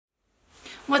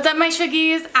What's up my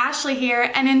Shuggies? Ashley here,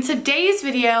 and in today's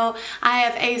video I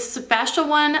have a special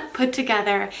one put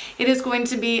together. It is going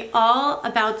to be all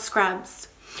about scrubs.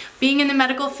 Being in the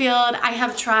medical field, I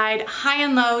have tried high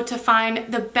and low to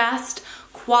find the best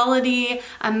quality,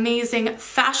 amazing,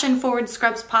 fashion-forward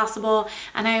scrubs possible,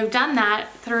 and I have done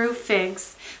that through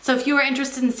Figs. So if you are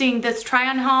interested in seeing this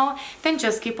try-on haul, then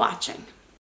just keep watching.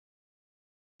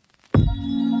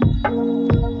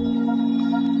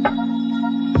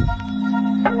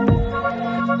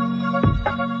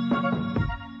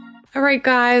 Alright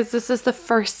guys, this is the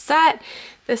first set.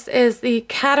 This is the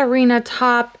Katarina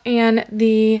top and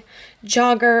the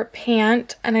jogger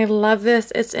pant, and I love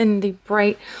this. It's in the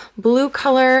bright blue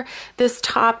color. This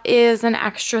top is an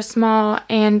extra small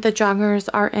and the joggers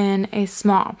are in a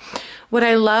small. What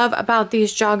I love about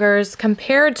these joggers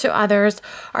compared to others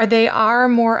are they are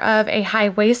more of a high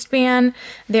waistband,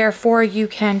 therefore you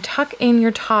can tuck in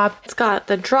your top. It's got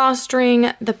the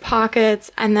drawstring, the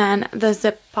pockets, and then the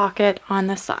zip pocket on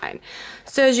the side.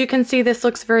 So as you can see, this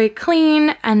looks very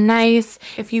clean and nice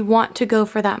if you want to go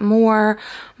for that more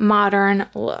modern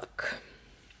look.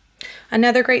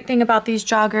 Another great thing about these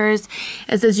joggers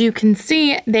is, as you can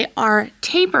see, they are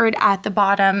tapered at the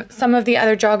bottom. Some of the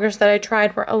other joggers that I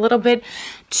tried were a little bit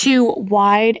too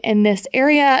wide in this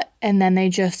area, and then they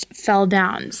just fell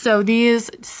down. So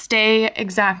these stay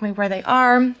exactly where they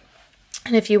are. And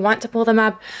if you want to pull them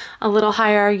up a little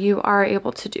higher, you are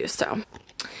able to do so.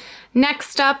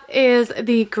 Next up is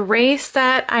the gray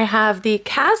set. I have the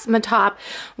Chasma top,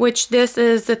 which this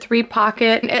is the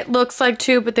 3-pocket. It looks like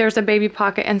 2, but there's a baby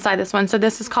pocket inside this one. So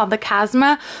this is called the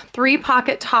Chasma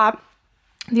 3-pocket top.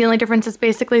 The only difference is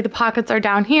basically the pockets are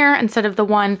down here instead of the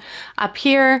one up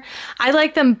here. I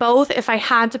like them both. If I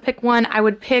had to pick one, I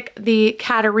would pick the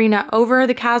Katarina over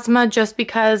the Chasma just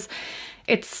because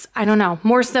it's, I don't know,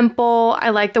 more simple. I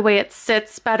like the way it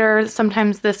sits better.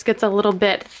 Sometimes this gets a little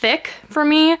bit thick for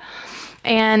me.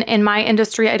 And in my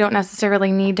industry, I don't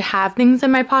necessarily need to have things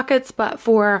in my pockets, but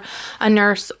for a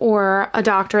nurse or a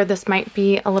doctor, this might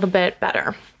be a little bit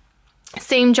better.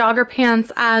 Same jogger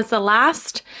pants as the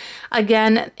last.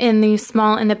 Again, in the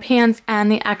small in the pants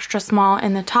and the extra small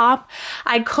in the top.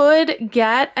 I could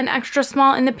get an extra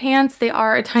small in the pants. They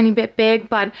are a tiny bit big,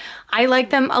 but I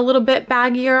like them a little bit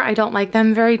baggier. I don't like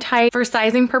them very tight. For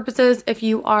sizing purposes, if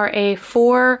you are a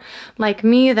 4 like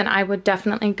me, then I would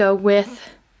definitely go with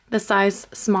the size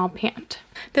small pant.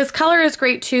 This color is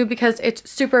great too because it's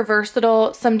super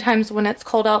versatile. Sometimes when it's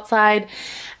cold outside,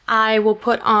 I will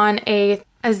put on a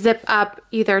zip up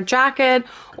either jacket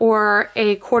or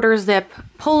a quarter zip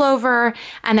pullover,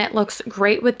 and it looks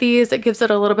great with these. It gives it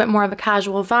a little bit more of a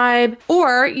casual vibe.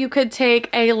 Or you could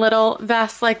take a little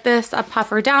vest like this, a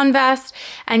puffer down vest,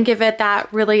 and give it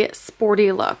that really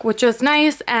sporty look, which is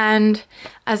nice, and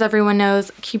as everyone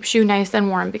knows, keeps you nice and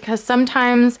warm because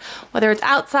sometimes whether it's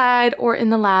outside or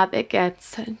in the lab, it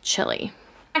gets chilly.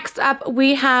 Next up,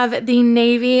 we have the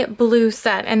navy blue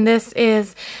set, and this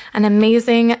is an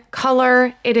amazing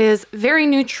color. It is very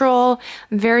neutral,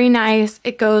 very nice.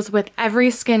 It goes with every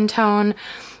skin tone.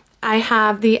 I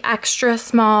have the extra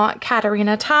small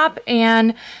Katarina top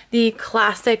and the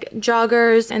classic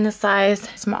joggers in the size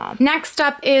small. Next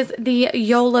up is the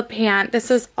Yola pant.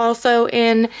 This is also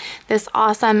in this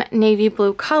awesome navy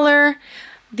blue color.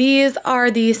 These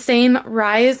are the same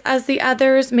rise as the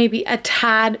others, maybe a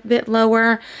tad bit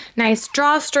lower. Nice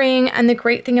drawstring, and the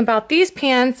great thing about these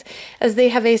pants is they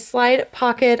have a slide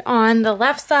pocket on the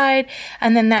left side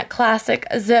and then that classic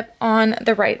zip on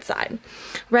the right side.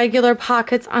 Regular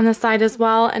pockets on the side as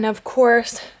well, and of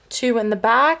course 2 in the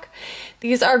back.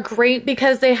 These are great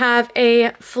because they have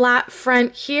a flat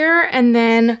front here, and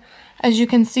then as you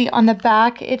can see on the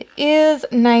back, it is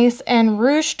nice and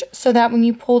ruched so that when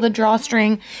you pull the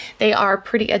drawstring, they are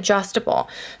pretty adjustable.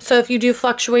 So if you do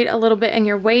fluctuate a little bit in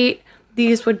your weight,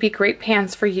 these would be great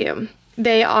pants for you.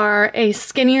 They are a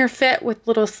skinnier fit with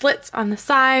little slits on the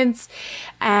sides,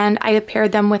 and I have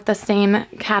paired them with the same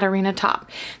Katarina top.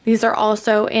 These are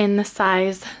also in the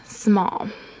size small.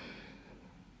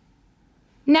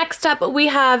 Next up, we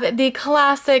have the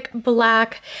classic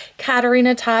black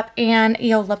Katarina top and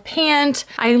Yola pant.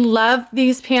 I love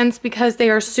these pants because they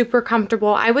are super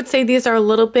comfortable. I would say these are a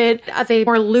little bit of a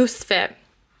more loose fit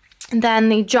than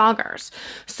the joggers.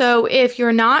 So if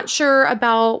you're not sure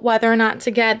about whether or not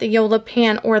to get the Yola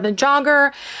pant or the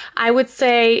jogger, I would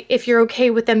say if you're okay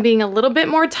with them being a little bit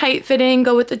more tight fitting,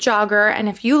 go with the jogger. And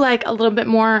if you like a little bit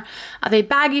more of a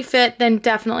baggy fit, then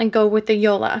definitely go with the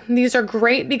Yola. These are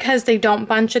great because they don't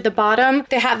bunch at the bottom.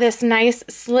 They have this nice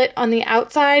slit on the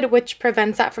outside, which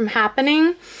prevents that from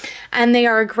happening. and they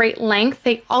are a great length.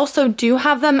 They also do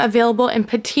have them available in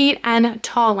petite and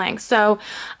tall length. So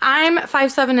I'm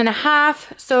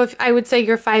 5'7.5", so if I would say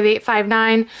you're 5'8",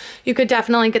 5'9", you could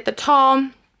definitely get the tall.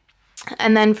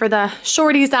 And then for the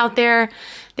shorties out there,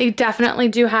 they definitely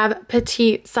do have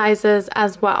petite sizes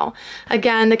as well.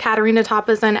 Again, the Catarina top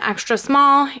is an extra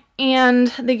small and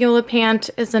the Yola pant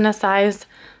is in a size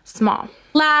small.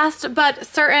 Last but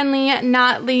certainly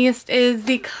not least is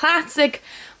the classic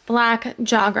black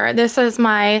jogger. This is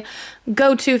my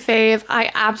go-to fave.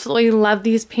 I absolutely love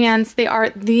these pants. They are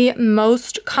the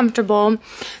most comfortable.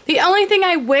 The only thing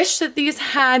I wish that these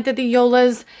had that the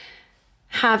Yolas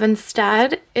have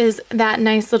instead is that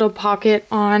nice little pocket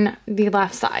on the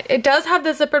left side. It does have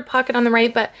the zippered pocket on the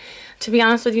right, but to be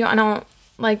honest with you, I don't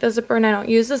like the zipper and I don't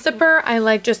use the zipper. I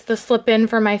like just the slip in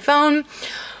for my phone,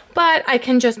 but I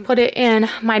can just put it in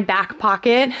my back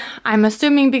pocket. I'm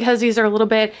assuming because these are a little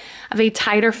bit of a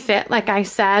tighter fit, like I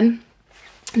said,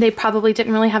 they probably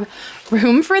didn't really have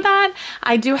room for that.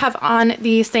 I do have on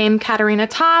the same Catarina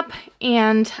top,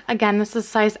 and again, this is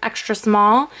size extra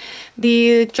small.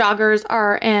 The joggers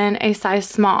are in a size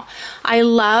small. I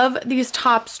love these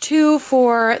tops too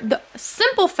for the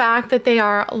simple fact that they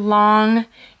are long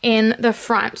in the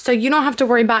front. So you don't have to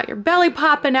worry about your belly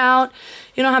popping out.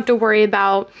 You don't have to worry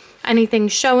about anything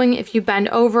showing. If you bend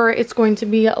over, it's going to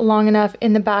be long enough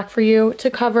in the back for you to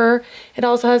cover. It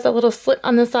also has a little slit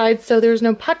on the side, so there's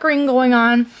no puckering going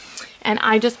on. And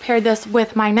I just paired this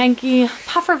with my Nike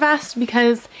puffer vest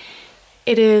because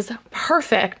it is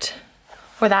perfect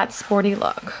for that sporty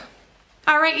look.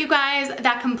 All right, you guys,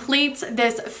 that completes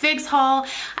this figs haul.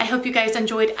 I hope you guys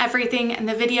enjoyed everything in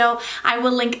the video. I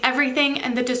will link everything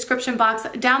in the description box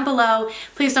down below.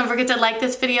 Please don't forget to like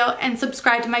this video and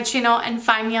subscribe to my channel and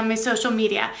find me on my social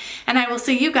media. And I will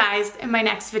see you guys in my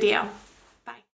next video.